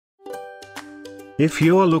If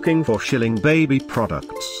you're looking for Schylling baby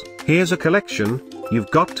products, here's a collection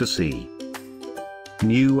you've got to see.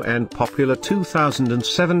 New and popular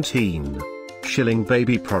 2017 Schylling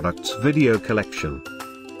baby products video collection.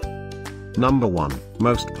 Number 1,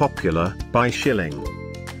 Most Popular, by Schylling.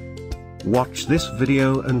 Watch this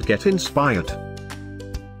video and get inspired.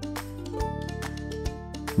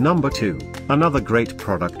 Number 2, another great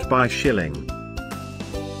product by Schylling.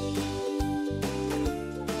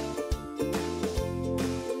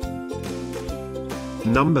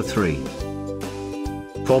 Number 3.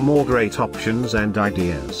 For more great options and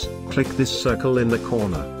ideas, click this circle in the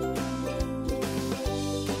corner.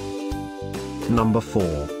 Number 4.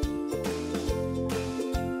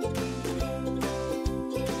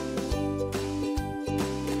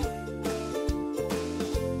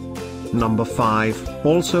 Number 5,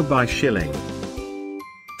 also by Schylling.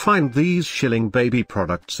 Find these Schylling baby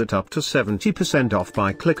products at up to 70% off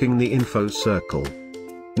by clicking the info circle.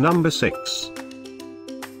 Number 6.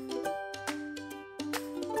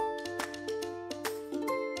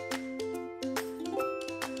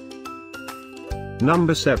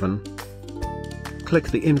 Number 7.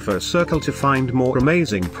 Click the info circle to find more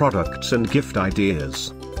amazing products and gift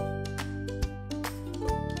ideas.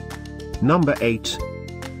 Number 8.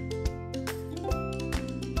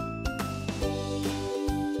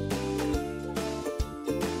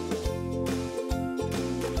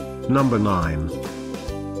 Number 9.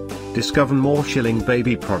 Discover more Schylling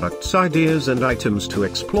baby products ideas and items to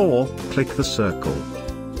explore, click the circle.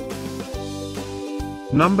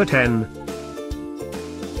 Number 10.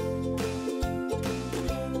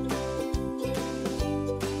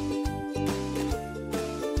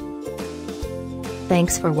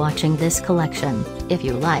 Thanks for watching this collection. If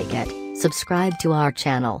you like it, subscribe to our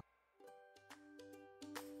channel.